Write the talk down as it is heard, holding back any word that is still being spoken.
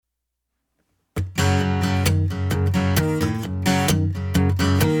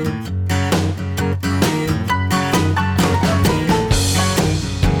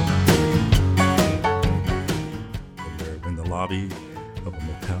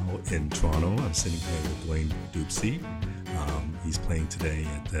now in Toronto. I'm sitting here with Dwayne Dupsy. He's playing today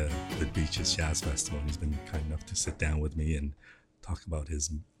at the Beaches Jazz Festival, and he's been kind enough to sit down with me and talk about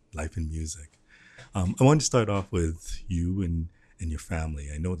his life in music. I wanted to start off with you and your family.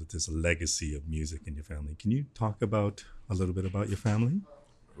 I know that there's a legacy of music in your family. Can you talk about a little bit about your family?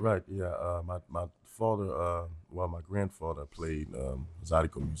 Right. Yeah. My father, my grandfather played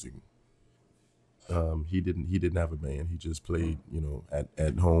zydeco music. He didn't have a band. He just played,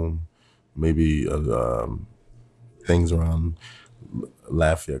 at home, maybe things around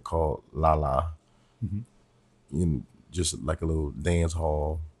Lafayette called La La, Hmm. in just like a little dance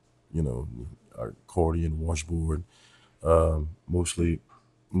hall, you know, accordion, washboard. Mostly,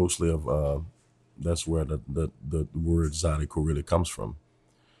 mostly of that's where the word zydeco really comes from.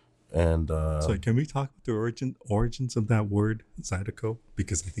 And So can we talk about the origins of that word Zydeco?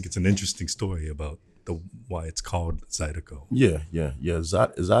 Because I think it's an interesting story about the why it's called Zydeco. yeah.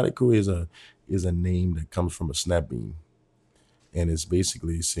 Zydeco is a name that comes from a snap bean, and it's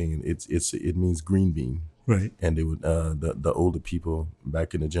basically saying it means green bean. Right. And they would the older people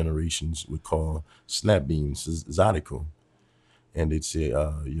back in the generations would call snap beans zydeco, and they'd say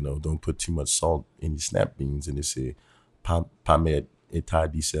don't put too much salt in your snap beans, and they say pas mettre état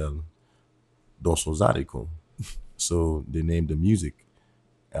de sel dans son zydeco. So they named the music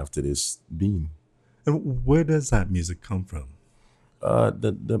after this bean. And where does that music come from?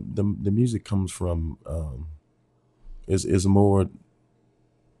 The music comes from is more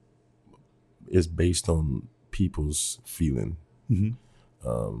is based on people's feeling. Hmm.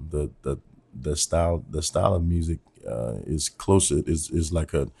 The style of music is closer is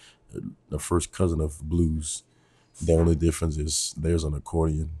like the first cousin of blues. The only difference is there's an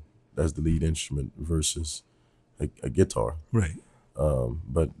accordion that's the lead instrument versus a guitar. Right.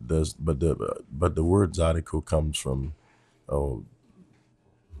 But the word zydeco comes from oh,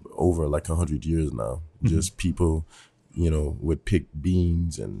 over like 100 years now. Just people, would pick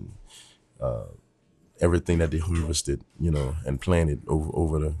beans and everything that they harvested, and planted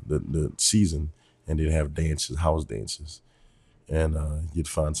over the season, and they'd have dances, house dances, and you'd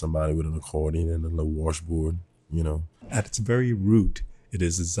find somebody with an accordion and a little washboard, At its very root, it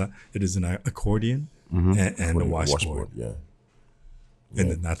is an accordion and a washboard. yeah. And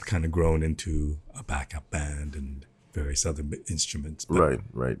then that's kind of grown into a backup band and various other instruments. But,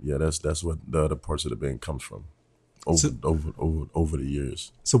 Right. Yeah, that's what the other parts of the band comes from over So- over the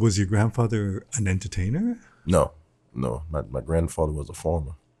years. So was your grandfather an entertainer? No. My grandfather was a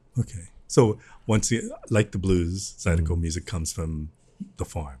farmer. Okay. So like the blues, Zydeco music comes from the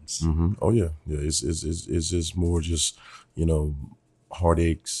farms. Oh yeah. It's just more just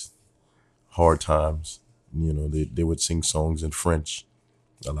heartaches, hard times. They would sing songs in French.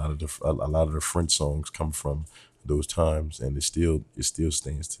 A lot of the French songs come from those times, and it still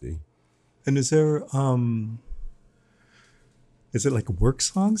stands today. And is it like work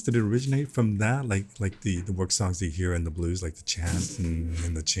songs? Did it originate from that? Like the work songs that you hear in the blues, like the chant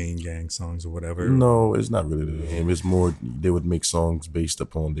and the chain gang songs or whatever? No, it's not really the name. It's more they would make songs based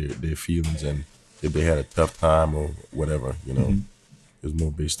upon their feelings, and if they had a tough time or whatever, it's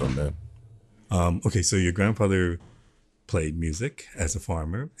more based on that. Okay, so your grandfather played music as a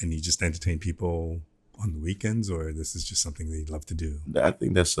farmer and he just entertained people on the weekends, or this is just something that he loved to do? I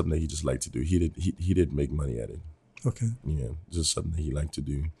think that's something that he just liked to do. He didn't make money at it. Okay. Yeah, just something that he liked to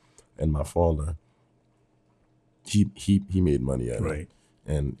do. And my father, he made money at Right.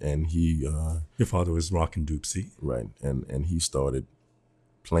 it, and he Your father was Rockin' Doopsy. right, and he started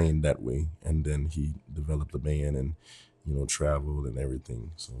playing that way, and then he developed a band and traveled and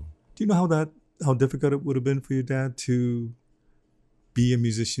everything. So Do you know how difficult it would have been for your dad to be a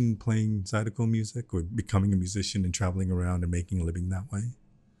musician playing Zydeco music, or becoming a musician and traveling around and making a living that way?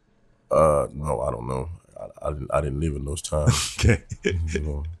 no, I don't know. I didn't live in those times. Okay. you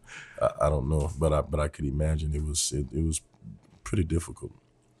know, I don't know, but I could imagine it was pretty difficult.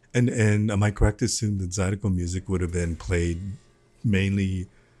 And am I correct to assume that Zydeco music would have been played mainly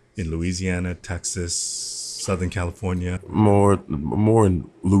in Louisiana, Texas, Southern California? More in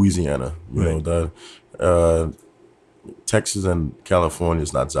Louisiana. Right. Texas and California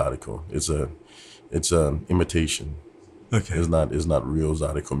is not zydeco. It's a imitation. Okay. It's not real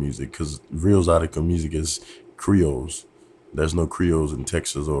zydeco music, because real zydeco music is Creoles. There's no Creoles in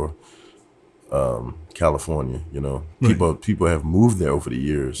Texas or California. Right. People have moved there over the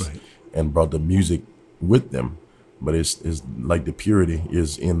years Right. and brought the music with them, but it's like the purity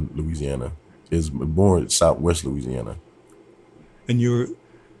is in Louisiana. Is more Southwest Louisiana. And your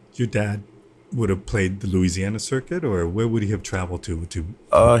dad would have played the Louisiana circuit, or where would he have traveled to?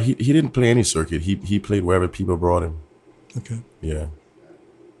 He didn't play any circuit. He played wherever people brought him. Okay. Yeah.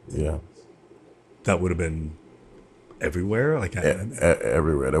 Yeah. That would have been everywhere. Like,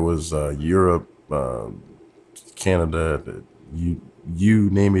 Everywhere. There was Europe, Canada, you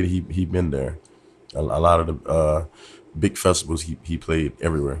name it, he been there. A lot of the big festivals he played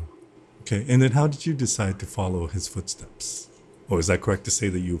everywhere. okay. And then how did you decide to follow his footsteps? Or is that correct to say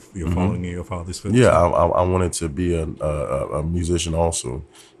that you're following in your father's Yeah, footsteps? I wanted to be a musician also,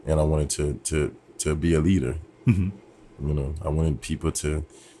 and I wanted to be a leader. You know, I wanted people to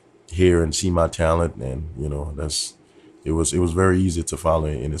hear and see my talent, and you know, it was very easy to follow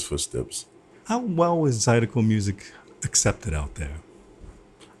in his footsteps. How well was Zydeco music accepted out there?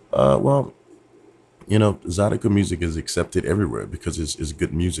 Well, you know, Zydeco music is accepted everywhere because it's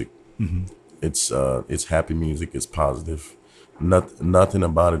good music. It's happy music. It's positive. Nothing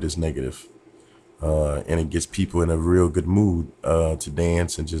about it is negative. And it gets people in a real good mood to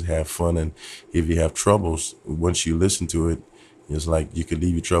dance and just have fun. And if you have troubles, once you listen to it, it's like you could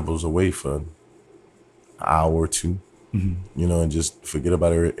leave your troubles away for an hour or two, you know, and just forget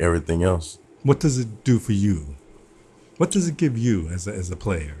about everything else. What does it do for you? What does it give you as a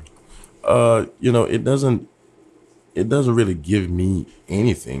player? You know, it doesn't really give me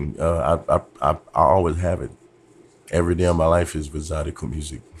anything. I always have it. Every day of my life is with Zydeco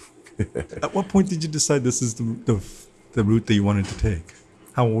music. At what point did you decide this is the route that you wanted to take?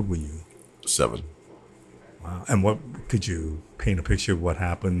 How old were you? 7. Wow. And what could you paint a picture of what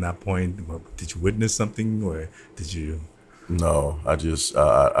happened at that point? Did you witness something, or did you? No, I just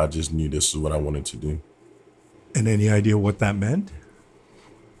knew this is what I wanted to do. And any idea what that meant?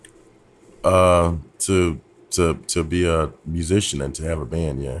 To be a musician and to have a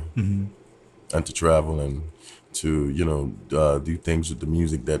band, yeah, and to travel and to do things with the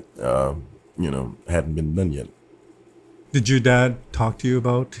music that hadn't been done yet. Did your dad talk to you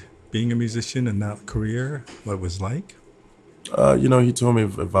about being a musician and that career? What it was like? He told me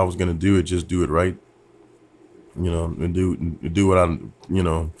if I was gonna do it, just do it right. And do what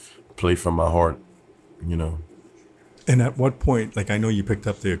play from my heart. You know. And at what point? Like, I know you picked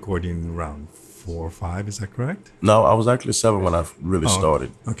up the accordion around 4 or 5. Is that correct? No, I was actually 7 when I really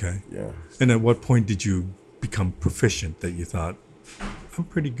started. Okay. Yeah. And at what point did you become proficient that you thought, I'm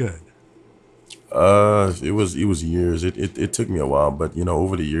pretty good? It was years. It took me a while, but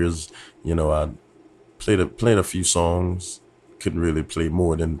over the years, I played a few songs. Couldn't really play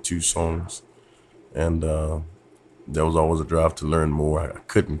more than 2 songs, and there was always a drive to learn more. I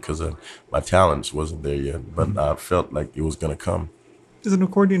couldn't because my talents wasn't there yet, but I felt like it was gonna come. Is an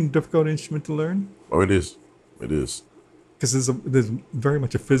accordion a difficult instrument to learn? Oh, it is. It is. Because there's very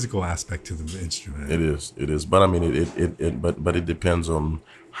much a physical aspect to the instrument. It is. It is. But I mean, but it depends on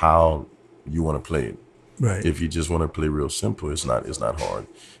how you want to play it. Right. If you just want to play real simple, it's not hard.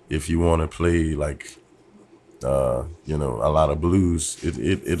 If you want to play like, a lot of blues,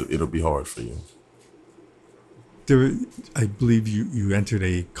 it'll be hard for you. I believe you entered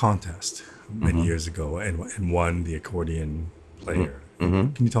a contest many years ago and won the accordion player.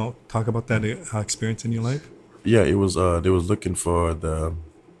 Can you talk about that experience in your life? Yeah, it was. They was looking for the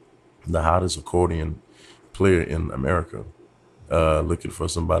hottest accordion player in America. Looking for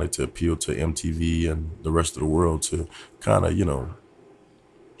somebody to appeal to MTV and the rest of the world to kind of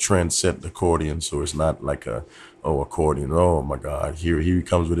transcend the accordion, so it's not like accordion. Oh my God, here he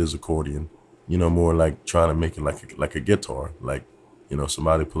comes with his accordion. More like trying to make it like a guitar. Like,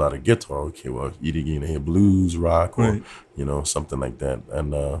 somebody pull out a guitar. Okay, well, either you're gonna hear blues, rock, or Right. something like that.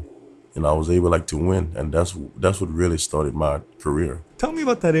 And I was able to win, and that's what really started my career. Tell me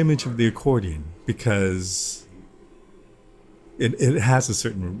about that image of the accordion, because it has a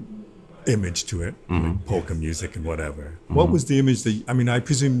certain image to it, like polka music and whatever. What was the image I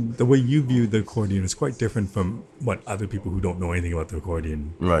presume the way you view the accordion is quite different from what other people who don't know anything about the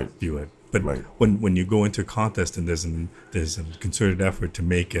accordion Right. view it. But Right. when you go into a contest and there's a concerted effort to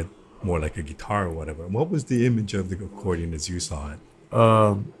make it more like a guitar or whatever, what was the image of the accordion as you saw it?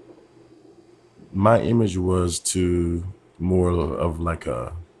 My image was to more of like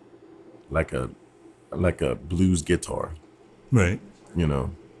a blues guitar. Right. You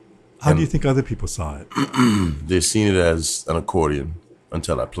know, How do you think other people saw it? they seen it as an accordion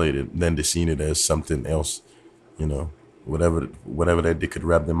until I played it. Then they seen it as something else. Whatever that they could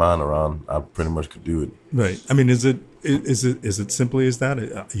wrap their mind around, I pretty much could do it. Right. I mean, is it simply as that?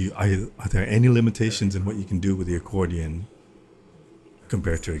 Are there any limitations in what you can do with the accordion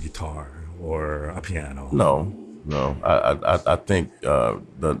compared to a guitar or a piano? No. I think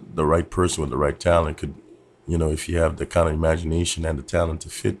the right person with the right talent could, if you have the kind of imagination and the talent to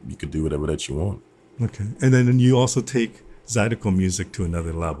fit, you could do whatever that you want. Okay. And then you also take Zydeco music to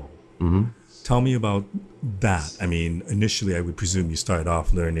another level. Tell me about that. I mean, initially, I would presume you started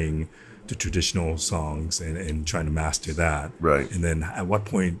off learning the traditional songs and trying to master that. Right. And then at what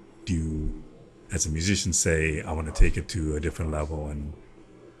point do you, as a musician, say, I want to take it to a different level? And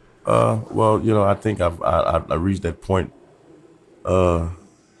Well, I think I reached that point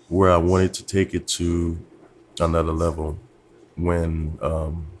where I wanted to take it to another level when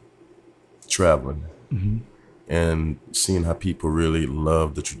traveling and seeing how people really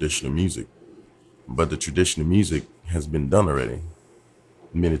love the traditional music. But the traditional music has been done already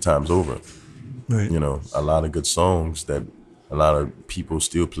many times over. right. A lot of good songs that a lot of people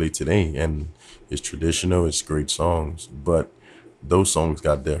still play today, and it's traditional, it's great songs, but those songs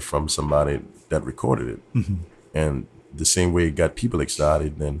got there from somebody that recorded it. And the same way it got people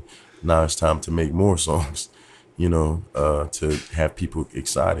excited, then now it's time to make more songs, to have people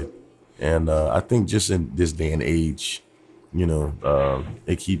excited. And I think just in this day and age,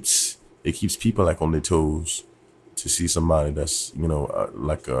 it keeps people like on their toes to see somebody that's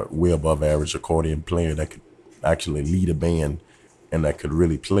like a way above average accordion player that could actually lead a band and that could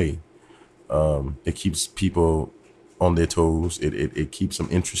really play. It keeps people on their toes. It keeps them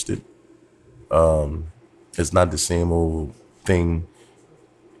interested. It's not the same old thing.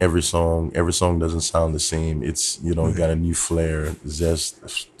 Every song doesn't sound the same. It's it got a new flair,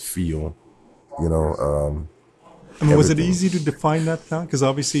 zest, feel. I mean, was it Everything. easy to define that sound? Because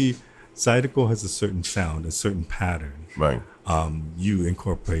obviously, Zydeco has a certain sound, a certain pattern. Right. You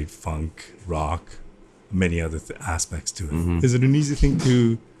incorporate funk, rock, many other aspects to it. Is it an easy thing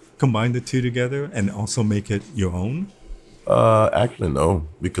to combine the two together and also make it your own? Actually, no,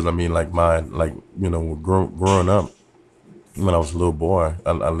 because I mean, growing up, when I was a little boy,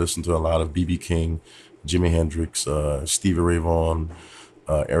 I listened to a lot of B.B. King, Jimi Hendrix, Stevie Ray Vaughan,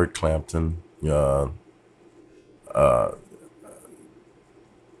 Eric Clapton,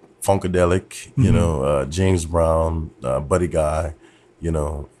 Funkadelic, James Brown, Buddy Guy,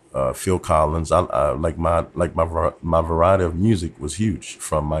 Phil Collins. I my variety of music was huge,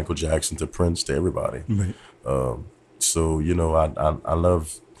 from Michael Jackson to Prince to everybody. Right. So I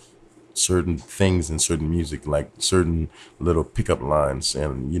love certain things in certain music, like certain little pickup lines,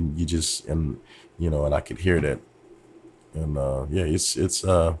 and you just and I could hear that, and it's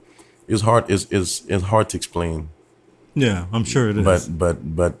hard it's hard to explain, Yeah, I'm sure it is.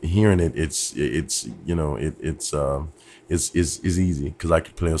 but hearing it, it's easy, because I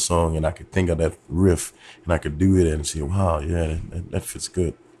could play a song and I could think of that riff and I could do it and say, wow, yeah, that fits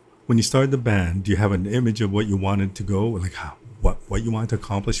good. When you started the band, do you have an image of what you wanted to go, like what you wanted to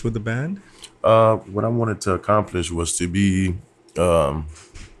accomplish with the band? What I wanted to accomplish was to be, I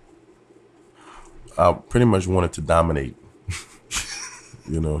pretty much wanted to dominate.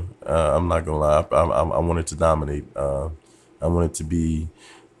 I'm not gonna lie. I wanted to dominate. I wanted to be,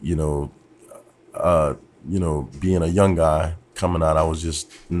 being a young guy coming out. I was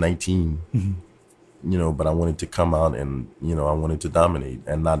just 19, but I wanted to come out and, I wanted to dominate,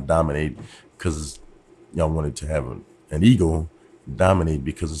 and not dominate because I wanted to have an ego. Dominate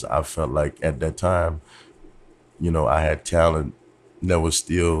because I felt like at that time, I had talent that was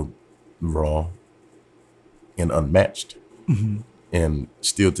still raw and unmatched. And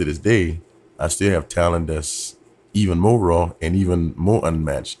still to this day, I still have talent that's even more raw and even more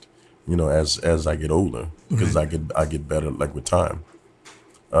unmatched, as I get older, because I get better, like, with time.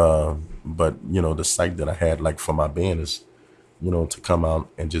 But the sight that I had, like, for my band is, to come out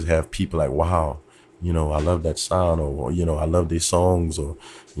and just have people like, wow, I love that sound, or I love these songs, or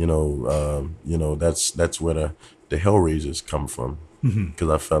that's where the Hellraisers come from, because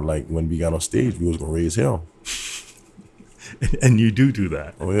I felt like when we got on stage, we was gonna raise hell. And you do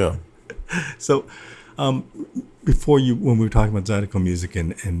that. Oh yeah. So, when we were talking about Zydeco music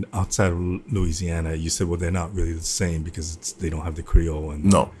and outside of Louisiana, you said, well, they're not really the same because they don't have the Creole. And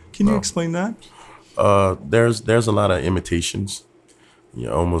No. Can you No. explain that? There's a lot of imitations.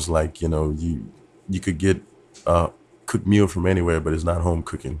 Almost like you could get a cooked meal from anywhere, but it's not home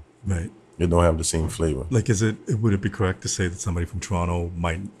cooking. Right. It don't have the same flavor. Like, would it be correct to say that somebody from Toronto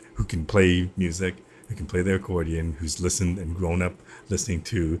who can play music, who can play their accordion, who's listened and grown up listening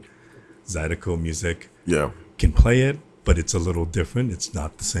to Zydeco music, Yeah, can play it, but it's a little different. It's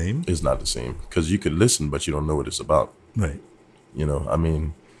not the same. it's not the same, because you could listen, but you don't know what it's about. Right. I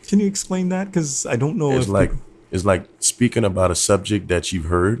mean, Can you explain that? Because I don't know it's if like it's like speaking about a subject that you've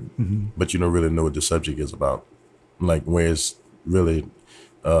heard, but you don't really know what the subject is about, like where it's really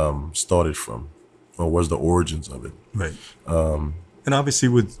started from, or what's the origins of it. right. And obviously,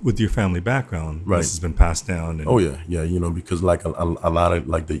 with your family background, Right. this has been passed down. And Oh yeah, because like a lot of,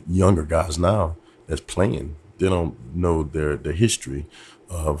 like, the younger guys now that's playing, they don't know their history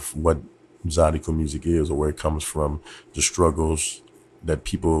of what Zydeco music is, or where it comes from, the struggles that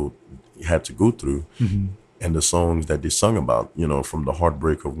people had to go through, and the songs that they sung about, from the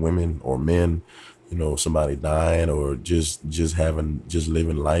heartbreak of women or men, somebody dying, or just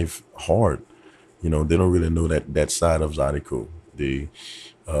living life hard. They don't really know that side of Zydeco. They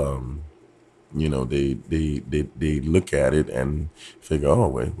they look at it and figure, oh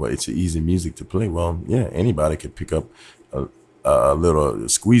well, it's easy music to play. Well, yeah, anybody could pick up a, a little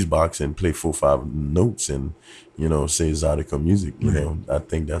squeeze box and play 4 or 5 notes and say Zydeco music. I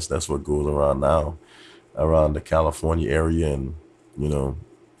think that's what goes around now, around the California area, and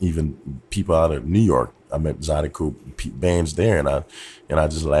even people out of New York. I met Zydeco bands there, and I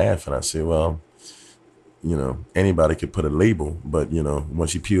just laugh and I say, well, anybody could put a label, but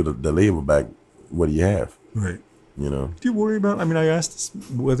once you peel the label back, what do you have? Right. You know? Do you worry about, I asked this,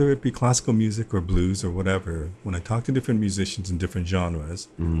 whether it be classical music or blues or whatever, when I talk to different musicians in different genres,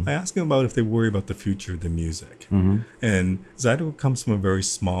 I ask them about if they worry about the future of the music. And Zydeco comes from a very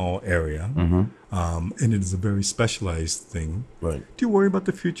small area, and it is a very specialized thing. Right. Do you worry about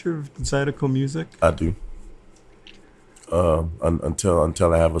the future of Zydeco music? I do.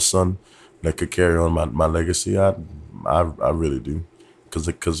 Until I have a son that could carry on my legacy, I really do, cause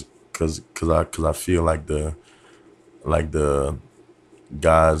I feel like the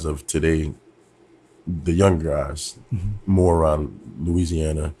guys of today, the younger guys, more around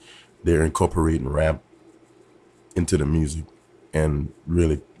Louisiana, they're incorporating rap into the music, and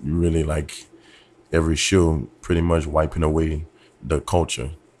really like every show pretty much wiping away the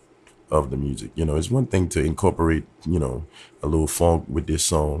culture of the music. It's one thing to incorporate, a little funk with this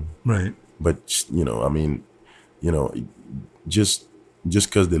song, right? But just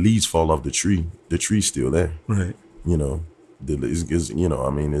because the leaves fall off the tree's still there, right? It's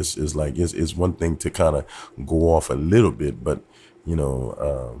like it's one thing to kind of go off a little bit, but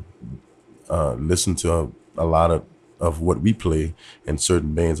listen to a lot of what we play and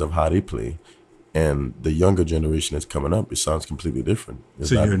certain bands of how they play, and the younger generation that's coming up, it sounds completely different.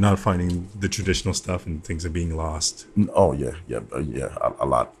 So you're not finding the traditional stuff and things are being lost? Oh yeah, a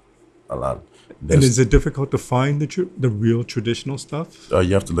lot. And is it difficult to find the real traditional stuff?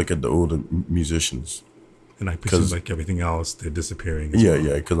 You have to look at the older musicians. And I presume, like everything else, they're disappearing.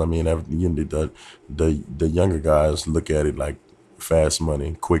 Yeah, because the younger guys look at it like fast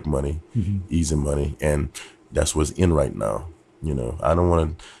money, quick money, easy money, and that's what's in right now. I don't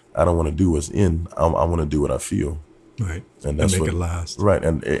want to do what's in. I want to do what I feel. Right. And that's make it last. Right.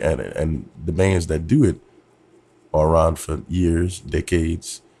 And the bands that do it are around for years,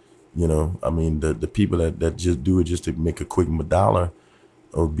 decades. The people that just do it just to make a quick $1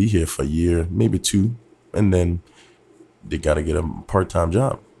 will be here for a year, maybe 2, and then they got to get a part-time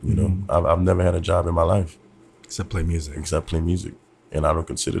job. I've never had a job in my life except play music. And I don't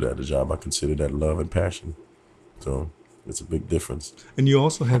consider that a job. I consider that love and passion. So it's a big difference. And you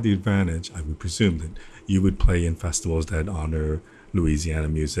also have the advantage, I would presume, that you would play in festivals that honor Louisiana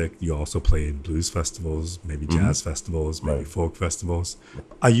music. You also play in blues festivals, maybe jazz festivals, maybe folk festivals.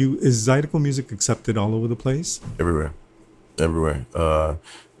 Is Zydeco music accepted all over the place? Everywhere.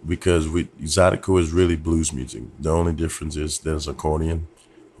 Because Zydeco is really blues music. The only difference is there's accordion,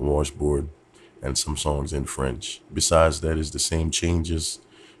 a washboard, and some songs in French. Besides that, is the same changes,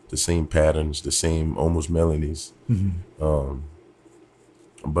 the same patterns, the same almost melodies.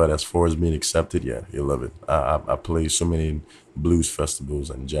 But as far as being accepted, yeah, you'll love it. I play so many blues festivals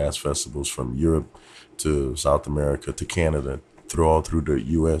and jazz festivals from Europe to South America to Canada, all through the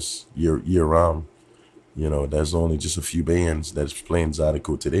U.S. year round. There's only just a few bands that's playing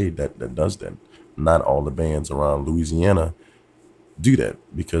Zydeco today that does that. Not all the bands around Louisiana do that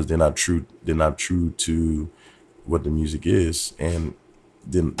because they're not true to what the music is, and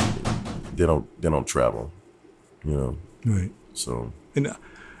then they don't travel. Right. So. And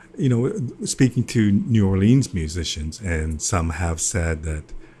speaking to New Orleans musicians, and some have said that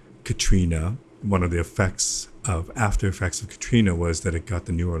Katrina, one of the after effects of Katrina was that it got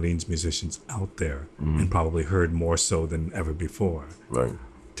the New Orleans musicians out there and probably heard more so than ever before. Right.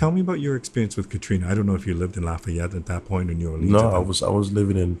 Tell me about your experience with Katrina. I don't know if you lived in Lafayette at that point or New Orleans. No, I was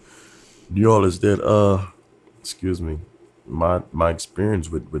living in New Orleans. Excuse me. My experience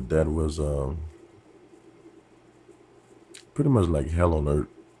with that was pretty much like hell on earth.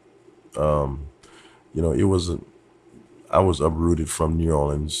 I was uprooted from New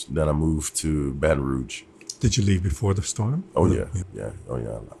Orleans. Then I moved to Baton Rouge. Did you leave before the storm? Oh yeah. Oh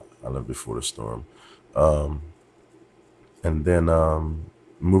yeah. I left before the storm, and then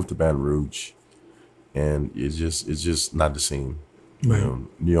moved to Baton Rouge, and it's just not the same. Right.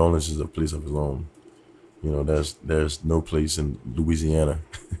 New Orleans is a place of its own. You know, there's no place in Louisiana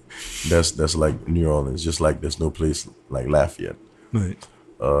that's like New Orleans. Just like there's no place like Lafayette. Right.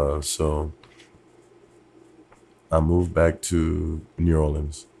 So I moved back to New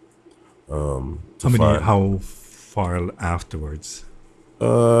Orleans to find How far afterwards?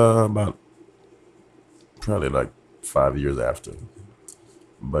 about probably like 5 years after.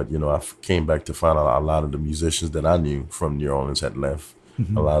 But you know, came back to find out a lot of the musicians that I knew from New Orleans had left.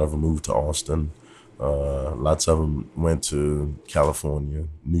 A lot of them moved to Austin. Lots of them went to California,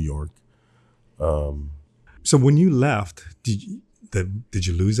 New York. So when you left, did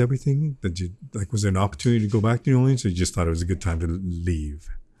you lose everything? Was there an opportunity to go back to New Orleans, or you just thought it was a good time to leave?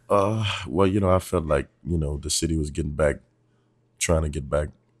 Well, you know, I felt like, you know, the city was trying to get back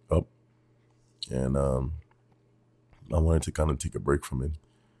up, and I wanted to kind of take a break from it,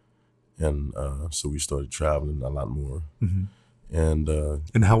 and so we started traveling a lot more. And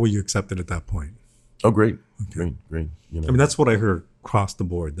And how were you accepted at that point? oh, great, great. You know, I mean, that's what I heard across the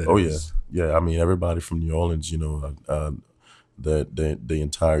board. That oh it yeah, was, yeah. I mean, everybody from New Orleans, you know, the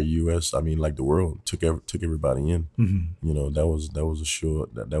entire U.S. I mean, like the world took everybody in. You know, that was a sure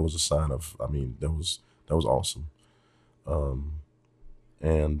that was a sign of. I mean, that was awesome.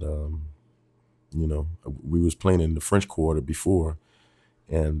 And you know, we was playing in the French Quarter before,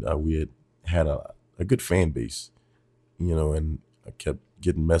 and we had a good fan base. You know, and I kept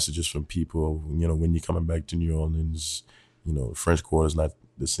getting messages from people. You know, when you're coming back to New Orleans, you know, French Quarter is not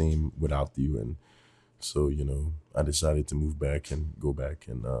the same without you. And so, you know, I decided to move back and go back,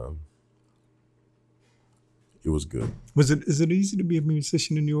 and it was good. is it easy to be a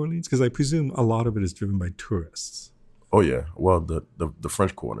musician in New Orleans? Because I presume a lot of it is driven by tourists. Oh yeah, well the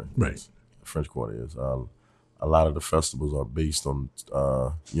French Quarter, Right. is. The French Quarter is. A lot of the festivals are based on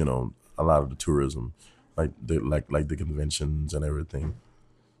you know, a lot of the tourism, like the conventions and everything.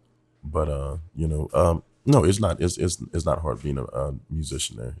 But you know, no, it's not. It's not hard being a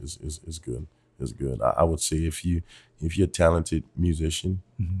musician there. It's good. It's good. I would say if you're a talented musician,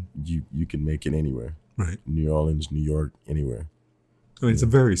 you can make it anywhere. Right. New Orleans, New York, anywhere. I mean, it's a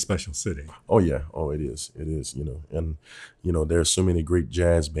very special city. Oh yeah. Oh, it is. It is. You know, and you know, there are so many great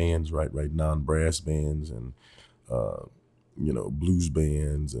jazz bands right now, and brass bands, and you know, blues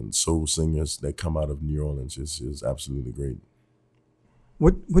bands and soul singers that come out of New Orleans. Is absolutely great.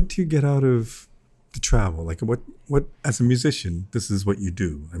 What do you get out of the travel? Like what as a musician, this is what you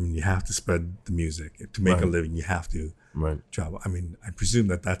do. I mean, you have to spread the music to make a Right. living. You have to Right. travel. I mean, I presume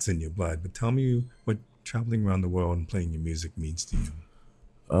that that's in your blood. But tell me what traveling around the world and playing your music means to you.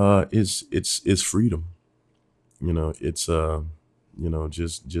 It's freedom. You know, it's you know,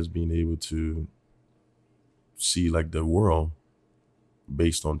 just being able to see like the world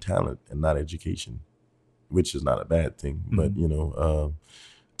based on talent and not education, which is not a bad thing. But you know,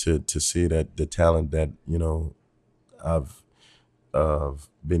 to see that the talent that, you know, I've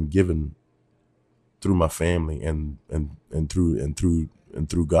been given through my family and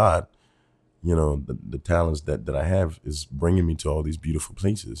through God, you know, the talents that I have is bringing me to all these beautiful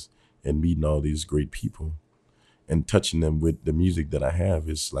places and meeting all these great people and touching them with the music that I have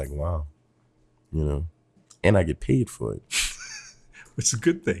is like, wow, you know, and I get paid for it. It's a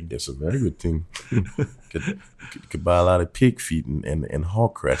good thing. It's a very good thing. could buy a lot of pig feet and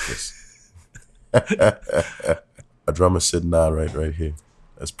hog crackers. A drummer sitting down right here.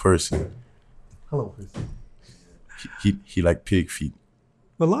 That's Percy. Hello, Percy. He like pig feet.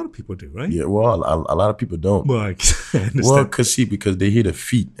 A lot of people do, right? Yeah, well, a lot of people don't. Well, I understand. Well, because they hear the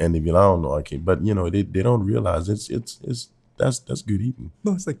feet and they be like, I don't know, I can't. But you know, they don't realize that's good eating.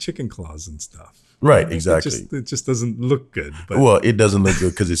 No, it's like chicken claws and stuff. Right, Like, exactly. It just doesn't look good. But Well, it doesn't look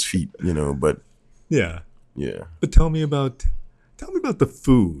good because it's feet, you know. But yeah. yeah, But tell me about the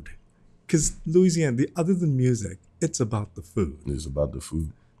food, because Louisiana, other than music, it's about the food. it's about the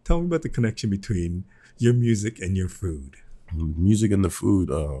food, Tell me about the connection between your music and your food. music, and the food.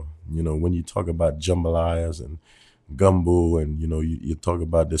 You know, when you talk about jambalayas and gumbo, and you know, you talk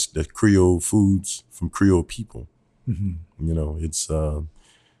about the Creole foods from Creole people. You know, it's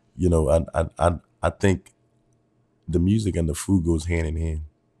you know, I think the music and the food goes hand in hand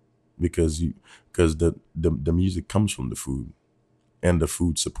because the music comes from the food, and the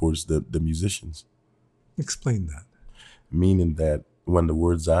food supports the musicians. Explain that. Meaning that when the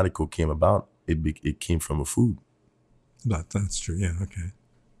word Zydeco came about, it came from a food. That's true. Yeah. Okay.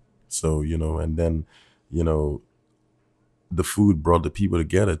 So, you know, and then, you know, the food brought the people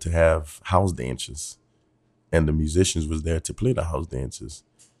together to have house dances, and the musicians was there to play the house dances,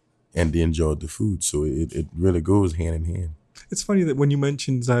 and they enjoyed the food. So it really goes hand in hand. It's funny that when you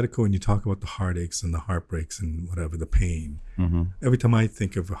mention Zydeco and you talk about the heartaches and the heartbreaks and whatever, the pain, every time I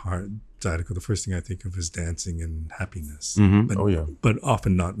think of Zydeco, the first thing I think of is dancing and happiness. But, Oh yeah. but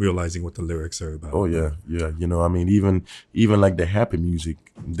often not realizing what the lyrics are about. Oh yeah, yeah. You know, I mean, even like the happy music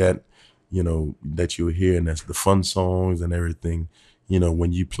that, you know, that you'll hear, and that's the fun songs and everything. You know,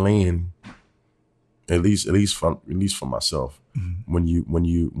 when you playing, at least for myself,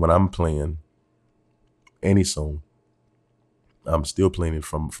 when I'm playing any song, I'm still playing it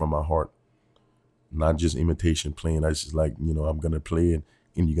from my heart, not just imitation playing. I just like, you know, I'm gonna play it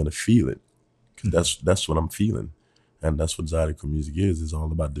and you're gonna feel it, because that's what I'm feeling, and that's what Zydeco music is. It's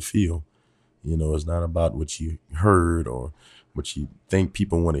all about the feel. You know, it's not about what you heard or what you think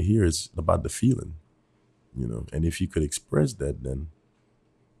people want to hear. It's about the feeling. You know, and if you could express that, then,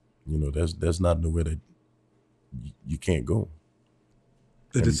 you know, there's not nowhere that you can't go.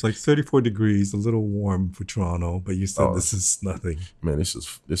 It's like 34 degrees, a little warm for Toronto, but you said this is nothing. Man, this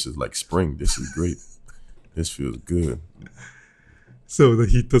is like spring. This is great. This feels good. So the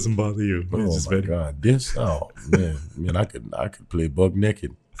heat doesn't bother you. Oh my God, man, I could play buck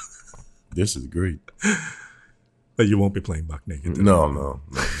naked. This is great. But you won't be playing buck naked. No,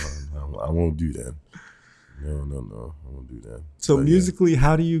 I won't do that. No, I won't do that. So but musically,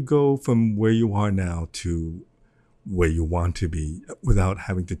 how do you go from where you are now to where you want to be without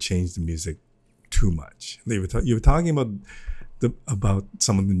having to change the music too much? You were talking about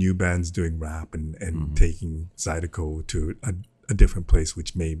some of the new bands doing rap and taking Zydeco to a different place,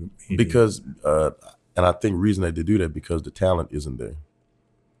 which maybe because and I think reason that they do that because the talent isn't there.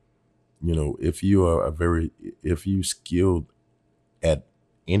 You know, if you skilled at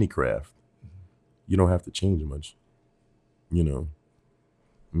any craft, you don't have to change much. You know.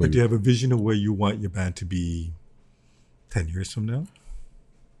 Maybe. But do you have a vision of where you want your band to be 10 years from now?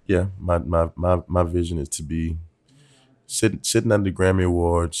 Yeah, my vision is to be sitting at the Grammy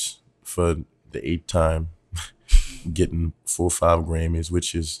Awards for the 8th time, getting 4 or 5 Grammys,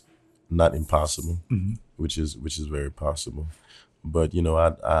 which is not impossible, which is very possible. But you know,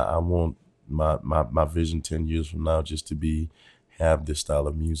 I want my vision 10 years from now just to have this style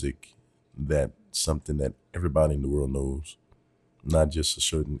of music, that something that everybody in the world knows, not just a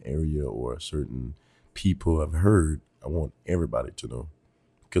certain area or a certain people have heard. I want everybody to know,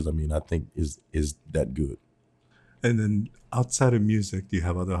 because I mean, I think is that good. And then outside of music, do you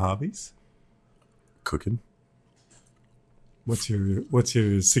have other hobbies? Cooking. What's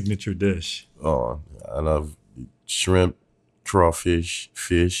your signature dish? Oh, I love shrimp, crawfish,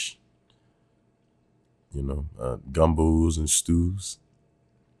 fish. You know, gumbos and stews.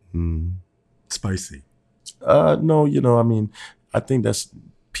 Spicy. No, you know, I mean, I think that's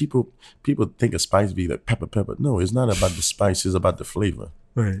people think of spice be like pepper. No, it's not about the spice. It's about the flavor.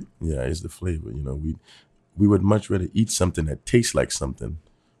 Right. Yeah, it's the flavor. You know, we would much rather eat something that tastes like something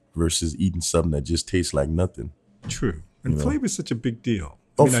versus eating something that just tastes like nothing. True. And flavor is such a big deal.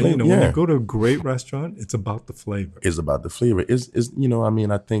 Flavor, when you go to a great restaurant, it's about the flavor. It's about the flavor. Is you know, I mean,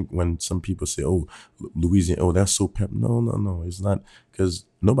 I think when some people say, "Oh, Louisiana, oh, that's so pepper." No, it's not, because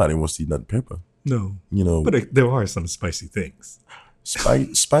nobody wants to eat nothing pepper. No. You know, but there are some spicy things.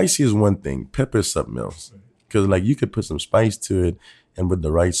 Spicy is one thing. Pepper is something else. Because like you could put some spice to it, and with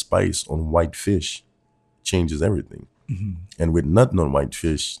the right spice on white fish, changes everything. And with nothing on white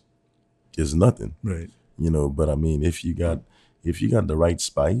fish, is nothing. Right. You know, but I mean, if you got the right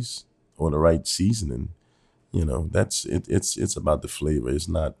spice or the right seasoning, you know, that's it. It's about the flavor. It's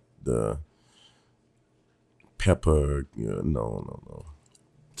not the pepper. You know, no.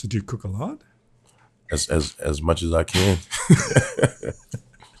 So do you cook a lot? As much as I can.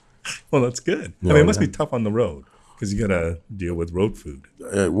 Well, that's good. I mean, it must be tough on the road, because you gotta deal with road food.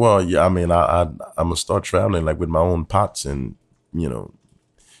 Well, yeah. I mean, I'm gonna start traveling like with my own pots and, you know,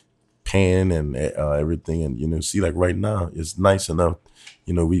 pan and everything, and you know, see, like right now it's nice enough.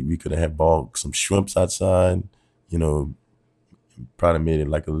 You know, we could have bought some shrimps outside. You know, probably made it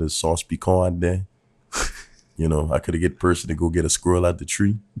like a little sauce piquant there. You know, I could have get person to go get a squirrel out the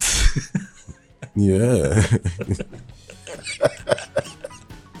tree. Yeah.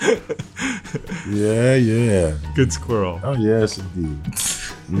 Yeah. Good squirrel. Oh yes,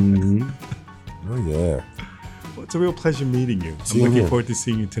 indeed. Oh yeah. Well, it's a real pleasure meeting you. I'm looking forward to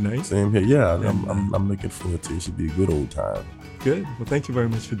seeing you tonight. Same here. Yeah, I'm looking forward to it. It should be a good old time. Good. Well, thank you very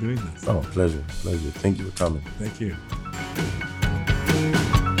much for doing this. Oh, pleasure. Thank you for coming. Thank you.